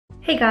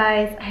Hey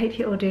guys, I hope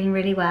you're all doing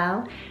really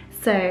well.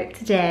 So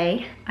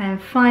today I am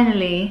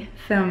finally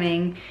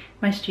filming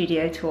my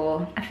studio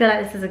tour. I feel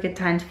like this is a good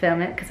time to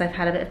film it because I've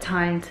had a bit of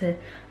time to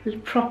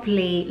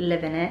properly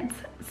live in it.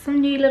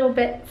 Some new little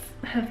bits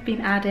have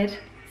been added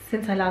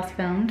since I last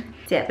filmed.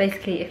 So yeah,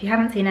 basically if you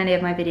haven't seen any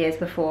of my videos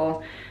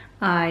before,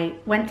 I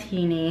went to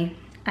uni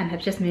and have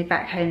just moved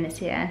back home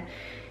this year.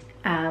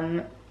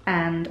 And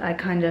I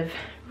kind of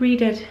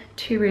redid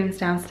 2 rooms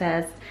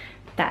downstairs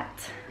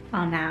that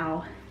are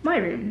now my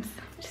rooms,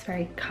 which is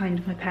very kind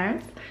of my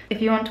parents.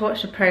 If you want to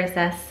watch the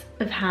process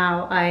of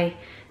how I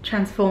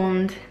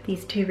transformed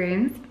these 2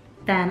 rooms,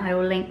 then I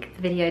will link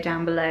the video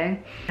down below,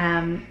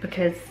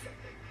 because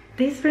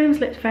these rooms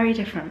looked very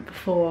different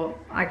before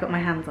I got my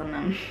hands on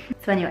them.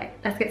 So anyway,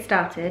 let's get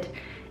started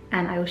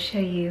and I will show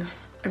you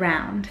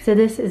around. So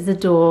this is the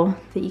door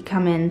that you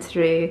come in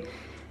through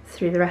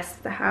the rest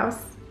of the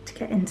house to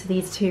get into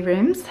these 2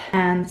 rooms.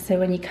 And so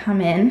when you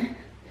come in,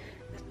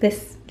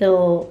 this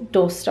little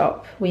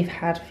doorstop we've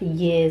had for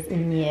years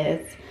and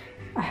years.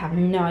 I have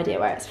no idea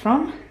where it's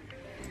from.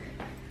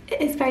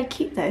 It is very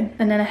cute though.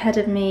 And then ahead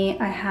of me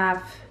I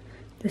have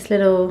this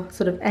little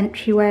sort of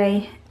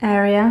entryway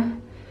area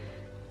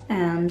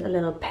and a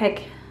little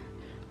peg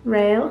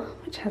rail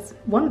which has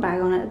 1 bag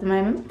on it at the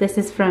moment. This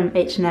is from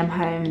H&M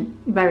Home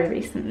very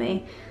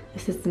recently.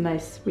 This is the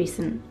most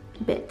recent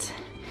bit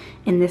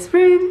in this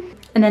room.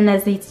 And then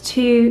there's these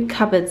 2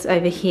 cupboards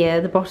over here.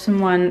 The bottom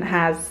one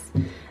has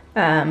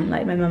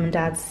like my mum and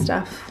dad's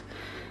stuff.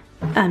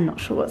 I'm not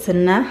sure what's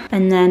in there.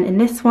 And then in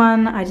this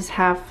one I just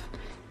have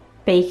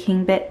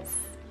baking bits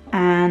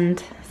and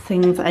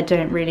things that I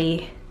don't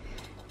really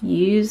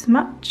use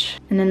much.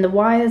 And then the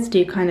wires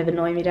do kind of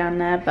annoy me down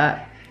there,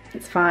 but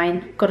it's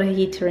fine. Got a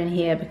heater in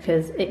here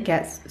because it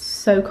gets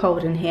so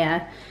cold in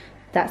here.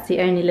 That's the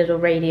only little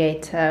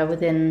radiator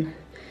within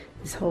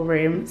this whole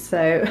room,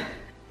 so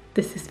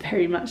this is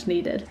very much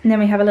needed. And then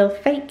we have a little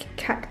fake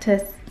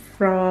cactus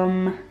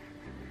from,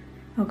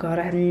 oh god,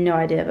 I have no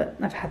idea, but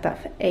I've had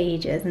that for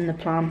ages, and the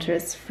planter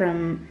is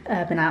from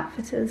Urban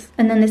Outfitters.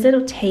 And then this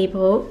little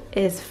table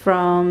is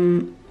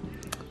from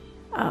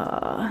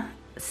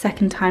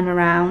Second Time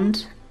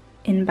Around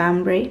in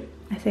Banbury,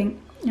 I think.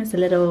 It's a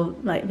little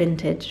like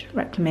vintage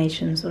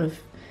reclamation sort of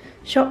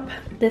shop.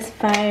 This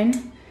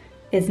phone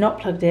is not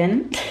plugged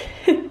in,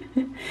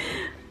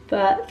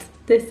 but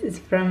this is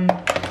from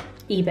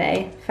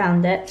eBay,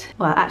 found it.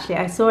 Well, actually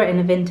I saw it in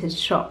a vintage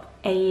shop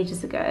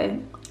ages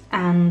ago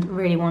and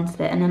really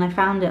wanted it, and then I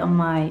found it on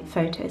my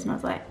photos and I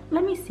was like,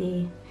 let me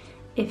see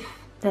if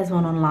there's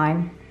one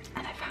online,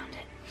 and I found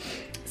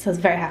it. So I was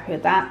very happy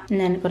with that.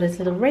 And then I've got this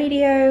little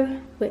radio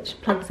which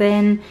plugs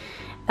in.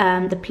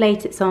 The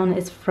plate it's on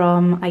is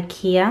from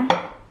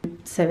IKEA,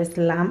 so is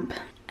the lamp.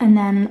 And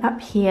then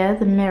up here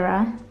the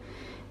mirror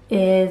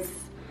is,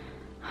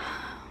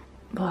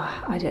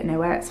 I don't know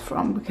where it's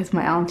from because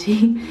my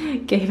auntie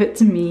gave it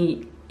to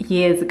me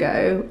years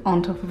ago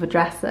on top of a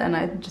dresser and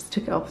I just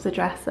took it off the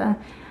dresser.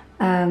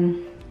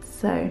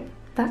 So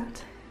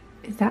that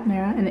is that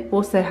mirror, and it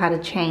also had a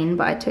chain,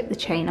 but I took the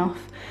chain off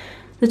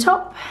the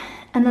top.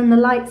 And then the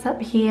lights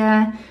up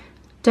here,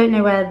 don't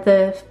know where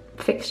the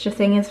fixture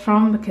thing is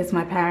from because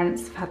my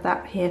parents have had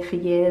that here for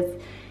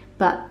years,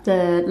 but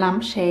the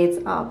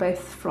lampshades are both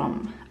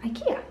from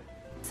IKEA.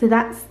 So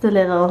that's the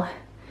little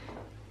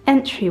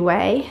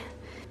entryway,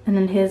 and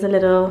then here's a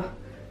little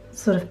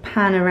sort of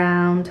pan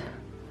around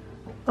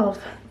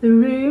of the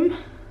room.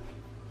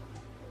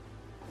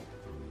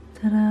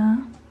 Ta-da!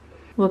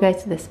 We'll go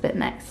to this bit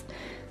next.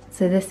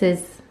 So this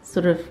is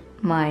sort of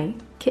my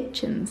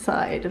kitchen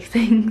side of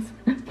things.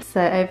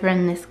 So over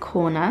in this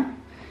corner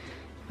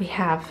we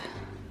have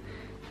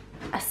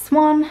a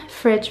Swan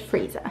fridge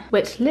freezer,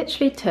 which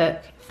literally took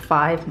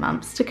 5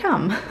 months to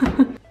come.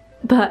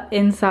 But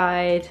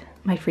inside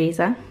my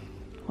freezer,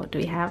 what do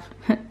we have?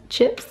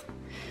 Chips.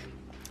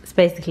 It's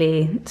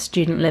basically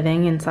student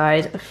living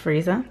inside a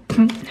freezer.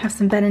 Have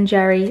some Ben &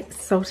 Jerry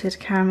salted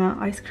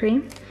caramel ice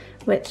cream,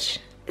 which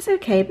is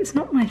okay, but it's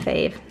not my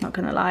fave, not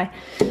gonna lie.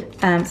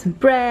 Some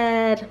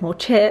bread, more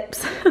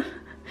chips,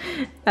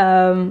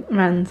 some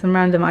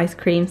random ice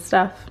cream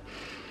stuff.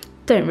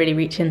 Don't really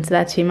reach into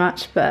there too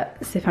much, but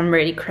as if I'm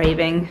really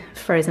craving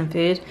frozen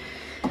food.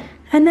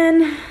 And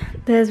then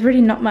there's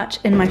really not much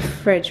in my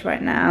fridge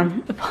right now,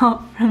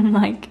 apart from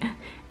like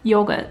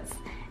yogurts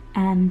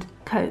and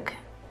Coke.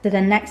 So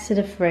then next to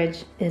the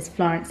fridge is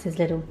Florence's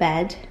little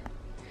bed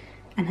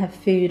and her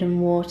food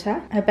and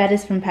water. Her bed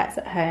is from Pets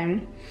at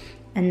Home.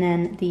 And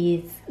then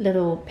these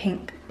little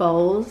pink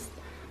bowls,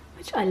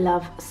 which I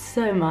love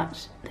so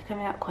much. They're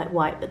coming out quite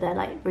white, but they're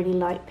like really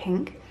light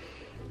pink.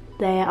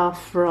 They are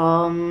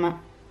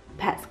from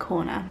Pet's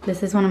Corner.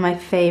 This is one of my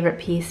favorite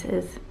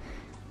pieces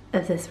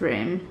of this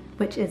room,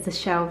 which is the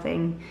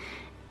shelving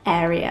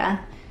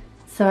area.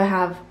 So I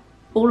have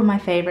all of my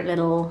favorite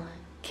little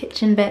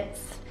kitchen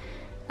bits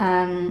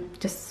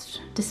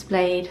just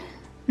displayed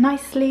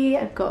nicely.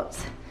 I've got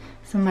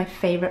some of my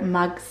favorite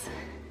mugs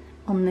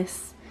on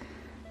this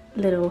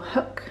little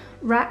hook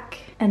rack.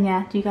 And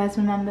yeah, do you guys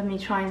remember me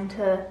trying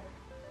to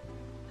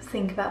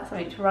think about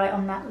something to write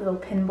on that little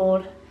pin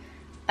board,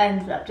 I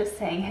ended up just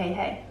saying hey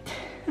hey.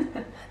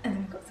 And then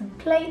we've got some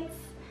plates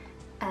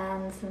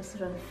and some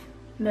sort of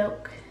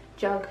milk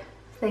jug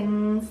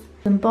things,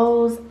 some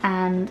bowls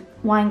and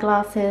wine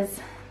glasses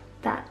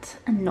that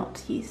are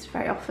not used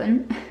very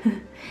often.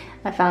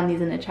 I found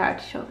these in a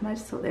charity shop and I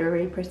just thought they were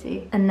really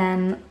pretty. And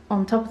then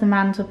on top of the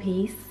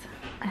mantelpiece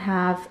I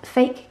have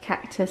fake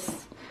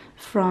cactus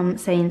from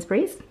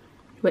Sainsbury's,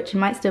 which you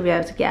might still be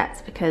able to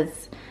get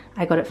because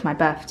I got it for my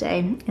birthday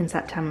in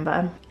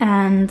September.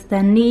 And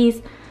then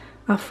these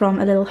are from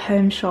a little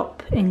home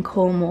shop in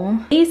Cornwall.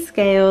 These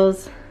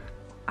scales,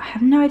 I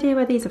have no idea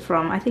where these are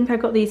from. I think I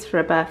got these for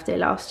a birthday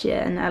last year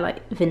and they're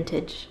like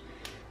vintage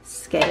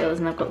scales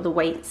and I've got the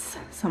weights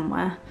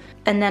somewhere.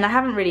 And then I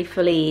haven't really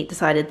fully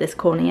decided this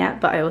corner yet,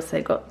 but I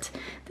also got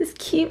this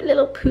cute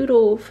little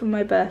poodle for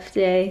my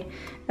birthday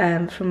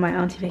from my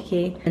Auntie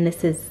Vicky. And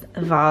this is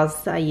a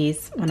vase that I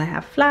use when I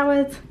have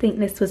flowers. I think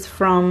this was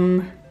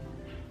from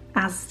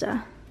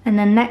Asda. And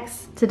then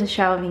next to the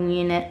shelving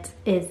unit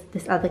is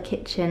this other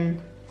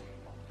kitchen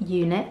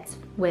unit,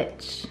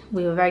 which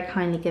we were very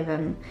kindly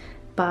given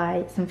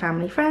by some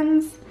family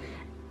friends.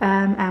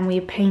 And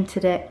we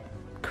painted it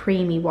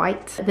creamy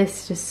white.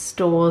 This just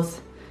stores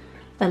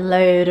a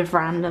load of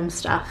random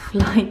stuff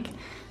like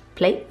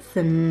plates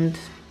and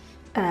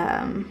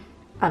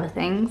other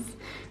things,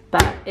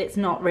 but it's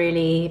not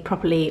really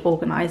properly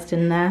organised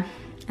in there.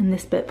 And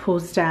this bit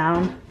pulls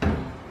down.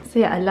 So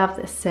yeah, I love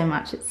this so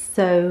much. It's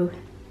so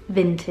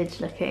vintage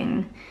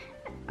looking.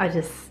 I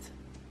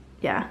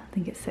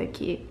think it's so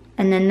cute.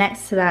 And then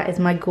next to that is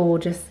my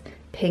gorgeous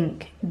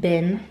pink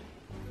bin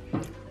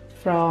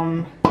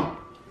from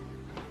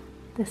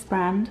this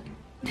brand.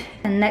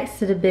 And next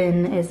to the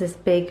bin is this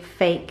big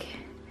fake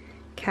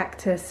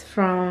cactus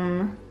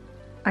from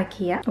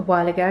IKEA a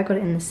while ago. I got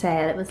it in the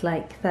sale. It was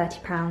like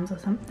 £30 or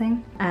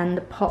something. And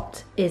the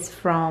pot is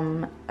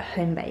from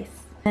Homebase.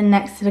 And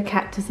next to the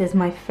cactus is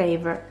my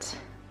favourite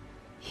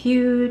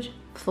huge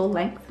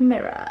full-length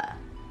mirror.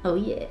 Oh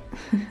yeah.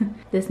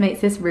 This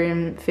makes this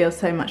room feel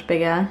so much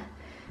bigger.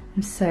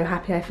 I'm so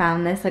happy I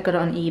found this. I got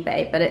it on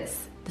eBay, but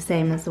it's the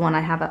same as the one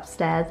I have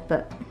upstairs,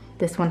 but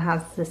this one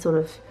has this sort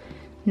of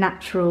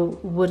natural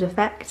wood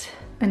effect.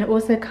 And it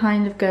also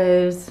kind of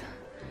goes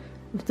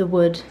with the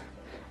wood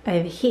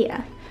over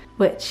here,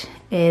 which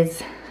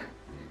is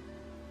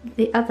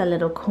the other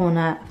little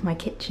corner of my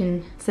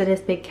kitchen. So this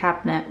big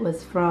cabinet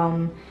was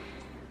from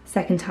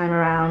second time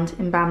around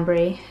in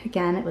Banbury.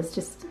 Again, it was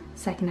just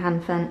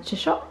second-hand furniture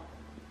shop.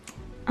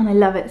 And I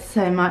love it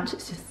so much.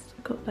 It's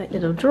just got like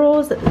little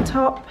drawers at the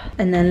top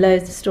and then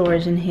loads of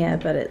storage in here,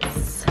 but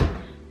it's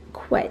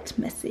quite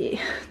messy,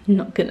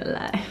 not gonna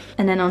lie.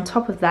 And then on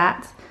top of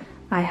that,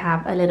 I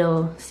have a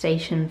little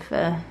station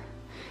for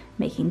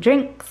making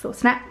drinks or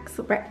snacks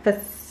or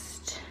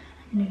breakfast,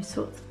 new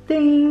sorts of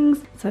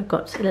things. So I've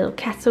got a little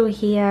kettle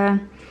here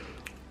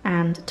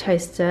and a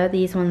toaster.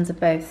 These ones are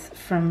both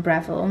from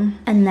Breville.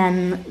 And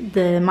then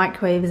the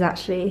microwave is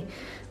actually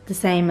the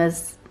same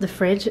as the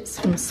fridge, it's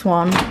from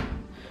Swan.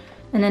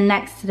 And then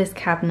next to this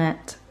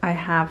cabinet, I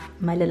have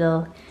my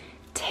little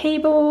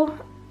table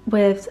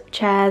with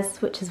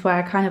chairs, which is where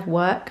I kind of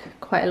work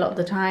quite a lot of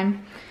the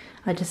time.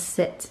 I just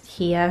sit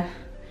here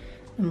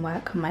and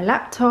work on my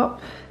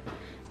laptop,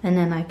 and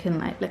then I can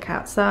like look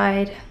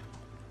outside.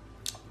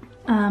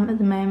 At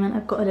the moment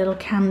I've got a little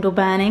candle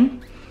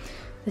burning.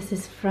 This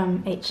is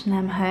from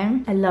H&M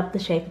Home. I love the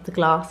shape of the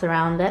glass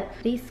around it.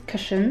 These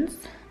cushions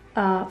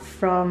are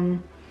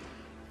from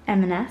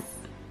M&S,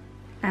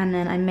 and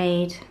then I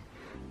made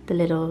the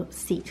little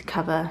seat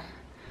cover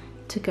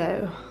to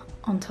go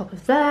on top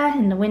of there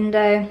in the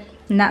window,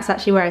 and that's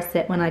actually where I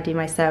sit when I do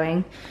my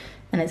sewing,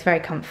 and it's very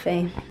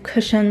comfy.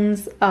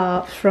 Cushions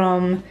are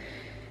from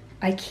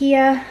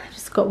IKEA. I've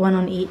just got one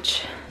on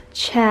each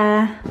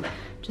chair.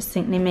 Just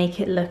think they make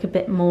it look a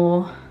bit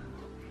more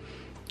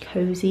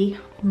cozy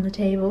on the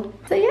table.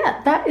 So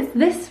yeah, that is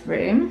this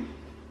room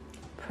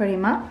pretty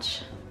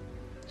much.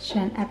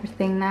 Shown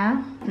everything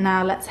now.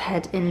 Now let's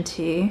head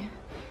into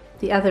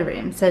the other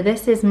room. So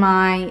this is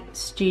my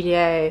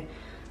studio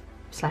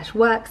slash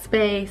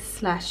workspace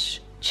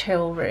slash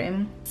chill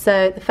room.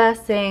 So the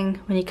first thing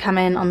when you come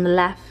in on the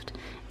left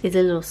is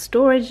a little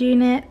storage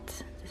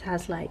unit. This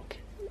has like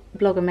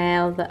blogger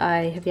mail that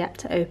I have yet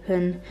to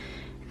open,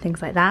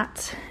 things like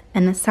that.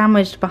 And then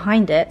sandwiched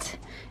behind it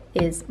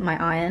is my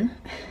iron,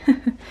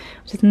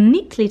 which is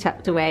neatly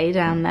tucked away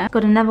down there.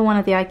 Got another one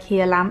of the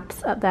IKEA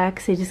lamps up there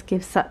because they just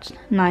give such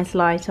nice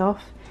light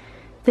off.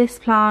 This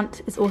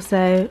plant is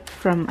also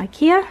from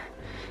IKEA,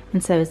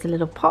 and so is the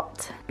little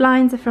pot.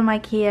 Blinds are from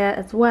IKEA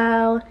as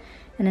well.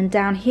 And then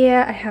down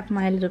here I have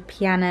my little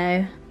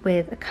piano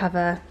with a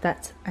cover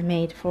that I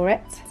made for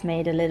it. It's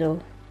made a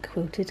little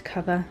quilted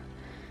cover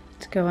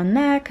to go on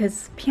there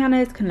because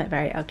pianos can look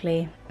very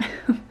ugly.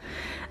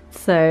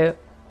 So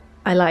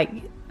I like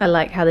I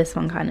like how this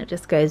one kind of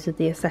just goes with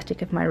the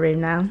aesthetic of my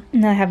room now.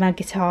 And then I have my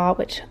guitar,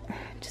 which I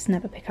just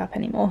never pick up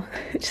anymore,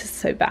 which is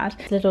so bad.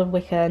 Little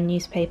wicker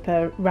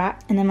newspaper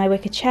rack. And then my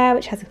wicker chair,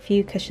 which has a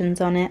few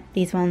cushions on it.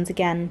 These ones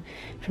again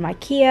from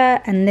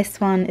IKEA, and this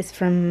one is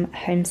from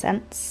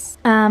HomeSense.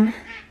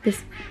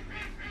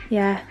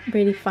 Yeah,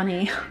 really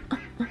funny.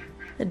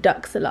 The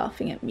ducks are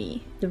laughing at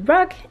me. The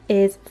rug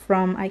is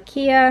from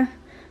IKEA.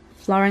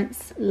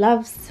 Florence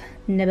loves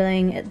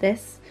nibbling at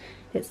this.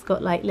 It's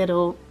got like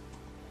little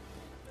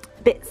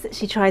bits that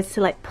she tries to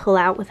like pull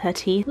out with her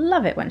teeth.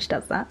 Love it when she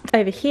does that.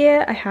 Over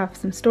here I have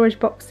some storage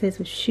boxes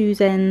with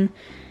shoes in,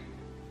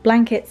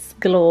 blankets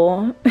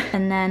galore,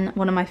 and then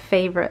one of my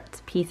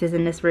favourite pieces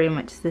in this room,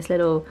 which is this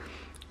little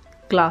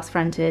glass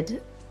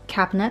fronted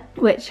cabinet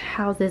which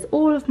houses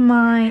all of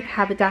my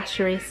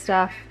haberdashery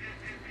stuff.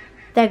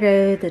 There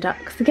go the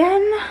ducks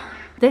again.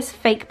 This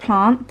fake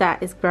plant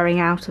that is growing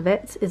out of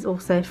it is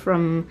also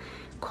from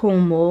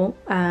Cornwall.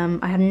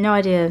 I have no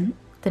idea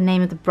the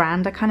name of the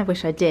brand. I kind of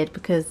wish I did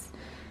because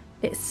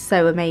it's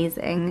so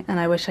amazing, and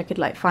I wish I could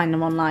like find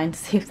them online to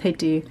see if they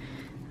do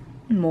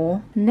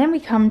more. And then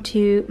we come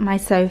to my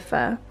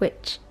sofa,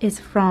 which is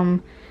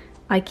from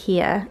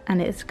IKEA,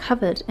 and it's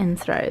covered in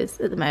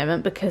throws at the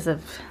moment because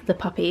of the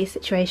puppy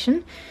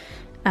situation.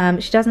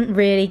 She doesn't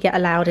really get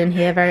allowed in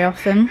here very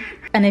often,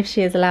 and if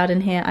she is allowed in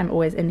here, I'm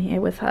always in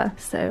here with her,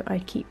 so I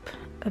keep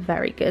a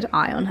very good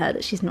eye on her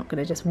that she's not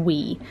going to just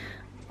wee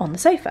on the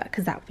sofa,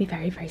 because that would be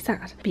very, very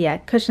sad. But yeah,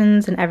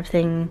 cushions and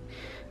everything,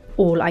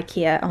 all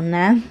IKEA on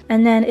there.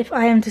 And then if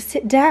I am to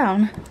sit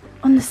down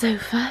on the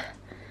sofa,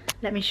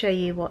 let me show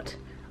you what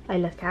I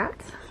look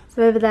at.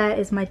 So over there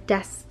is my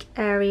desk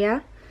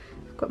area.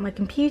 I've got my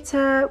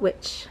computer,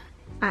 which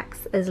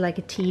acts as like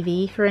a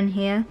TV for in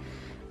here,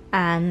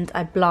 and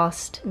I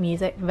blast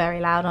music very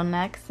loud on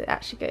there because it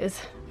actually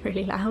goes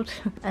really loud.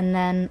 And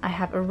then I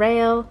have a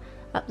rail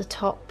up the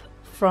top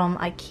from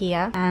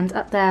IKEA, and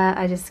up there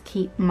I just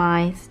keep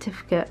my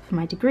certificate for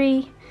my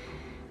degree,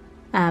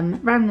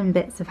 random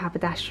bits of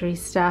haberdashery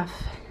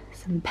stuff,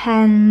 some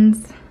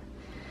pens,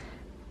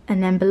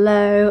 and then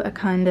below are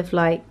kind of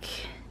like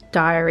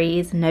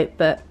diaries,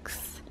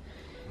 notebooks,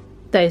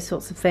 those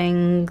sorts of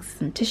things,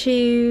 some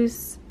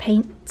tissues,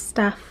 paint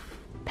stuff,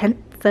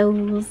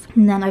 pencils.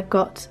 And then I've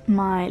got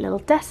my little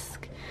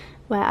desk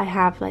where I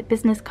have like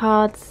business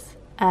cards,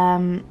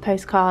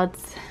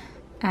 postcards,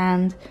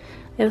 and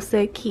I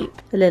also keep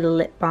a little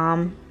lip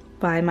balm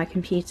by my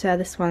computer.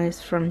 This one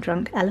is from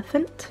Drunk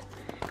Elephant.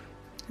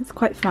 It's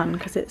quite fun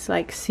because it's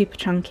like super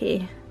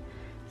chunky,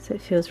 so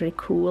it feels really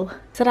cool.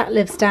 So that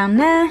lives down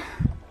there,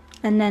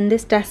 and then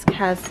this desk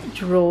has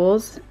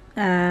drawers,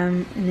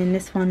 and in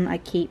this one I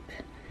keep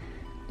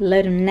a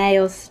load of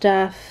nail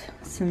stuff,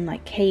 some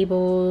like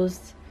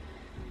cables,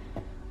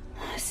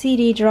 a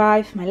CD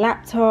drive for my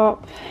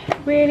laptop,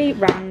 really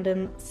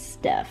random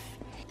stuff.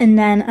 And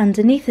then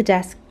underneath the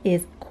desk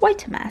is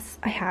quite a mess.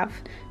 I have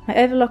my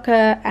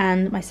overlocker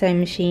and my sewing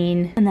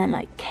machine, and then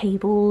like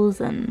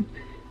cables and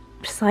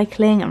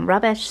recycling and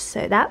rubbish,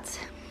 so that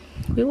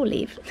we will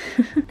leave.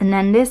 And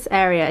then this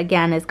area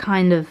again is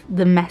kind of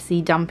the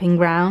messy dumping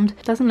ground.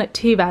 It doesn't look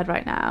too bad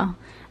right now.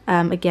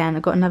 Again,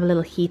 I've got another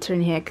little heater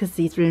in here because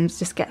these rooms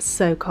just get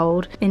so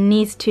cold. In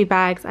these two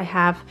bags I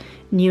have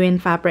new in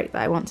fabric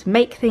that I want to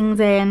make things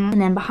in,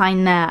 and then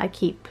behind there I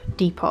keep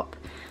Depop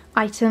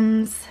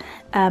items.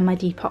 My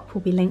Depop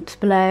will be linked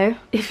below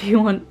if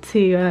you want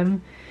to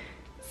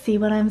see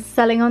what I'm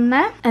selling on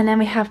there. And then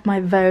we have my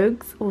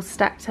Vogues all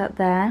stacked up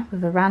there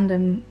with a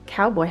random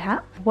cowboy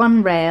hat.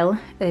 One rail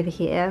over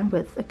here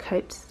with a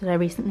coat that I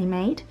recently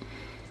made,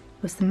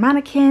 with some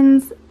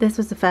mannequins. This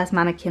was the first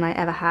mannequin I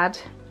ever had,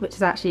 which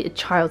is actually a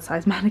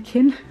child-sized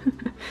mannequin,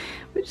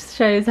 which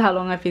shows how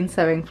long I've been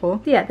sewing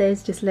for. Yeah,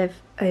 those just live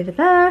over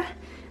there.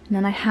 And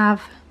then I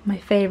have my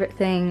favourite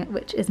thing,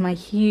 which is my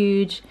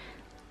huge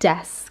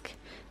desk.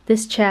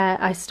 This chair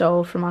I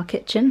stole from our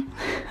kitchen.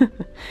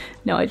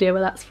 No idea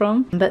where that's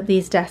from. But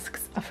these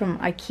desks are from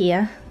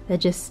IKEA. They're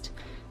just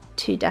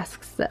two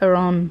desks that are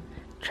on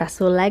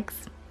trestle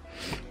legs.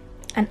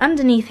 And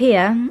underneath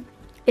here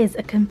is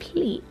a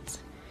complete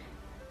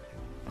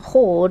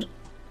hoard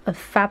of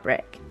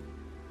fabric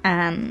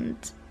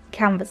and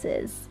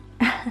canvases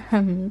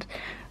and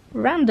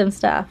random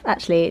stuff.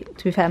 Actually,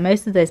 to be fair,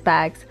 most of those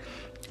bags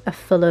are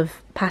full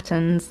of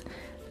patterns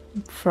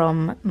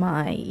from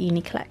my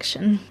uni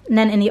collection. And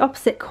then in the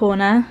opposite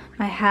corner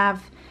I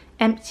have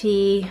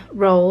empty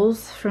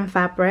rolls from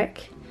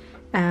fabric,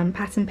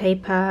 pattern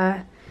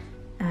paper,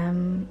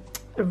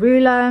 a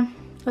ruler.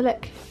 Oh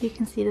look, you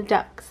can see the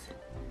ducks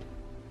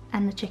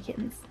and the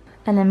chickens.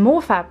 And then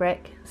more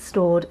fabric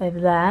stored over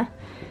there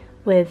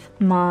with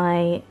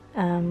my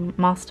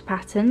master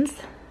patterns,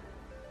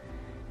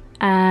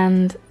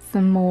 and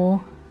some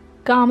more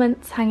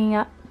garments hanging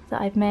up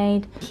that I've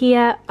made.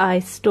 Here I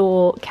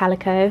store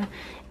calico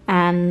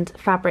and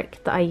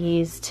fabric that I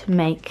use to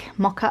make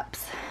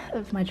mock-ups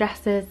of my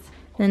dresses.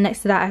 And then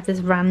next to that I have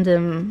this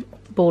random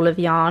ball of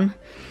yarn,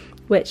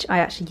 which I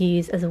actually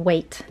use as a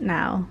weight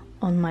now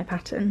on my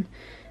pattern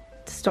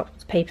to stop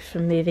the paper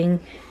from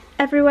moving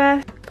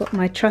everywhere. Got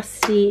my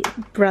trusty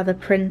Brother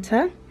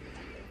printer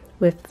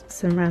with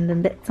some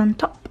random bits on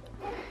top.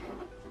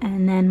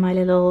 And then my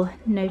little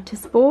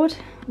notice board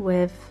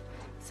with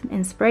some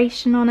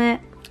inspiration on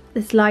it.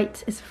 This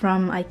light is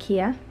from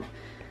IKEA.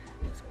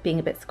 It's being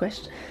a bit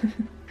squished.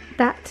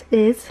 That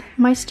is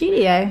my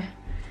studio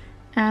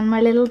and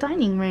my little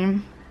dining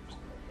room.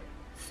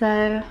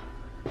 So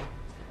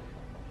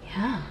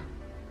yeah,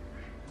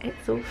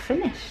 it's all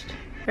finished.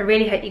 I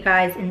really hope you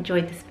guys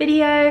enjoyed this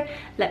video.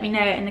 Let me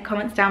know in the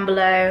comments down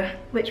below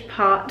which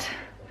part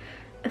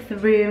of the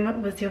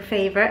room was your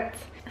favourite.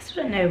 I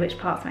still don't know which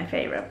part's my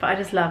favourite, but I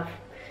just love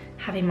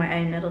having my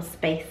own little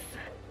space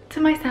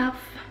to myself,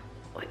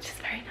 which is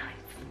very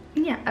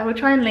nice. Yeah, I will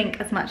try and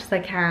link as much as I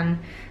can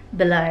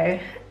below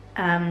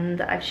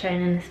that I've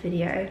shown in this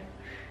video,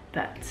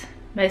 but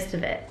most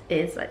of it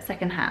is like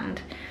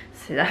secondhand,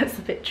 so that's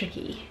a bit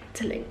tricky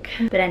to link.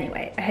 But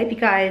anyway, I hope you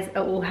guys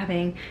are all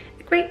having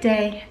a great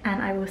day,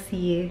 and I will see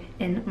you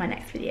in my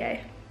next video.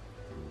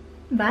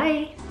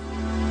 Bye!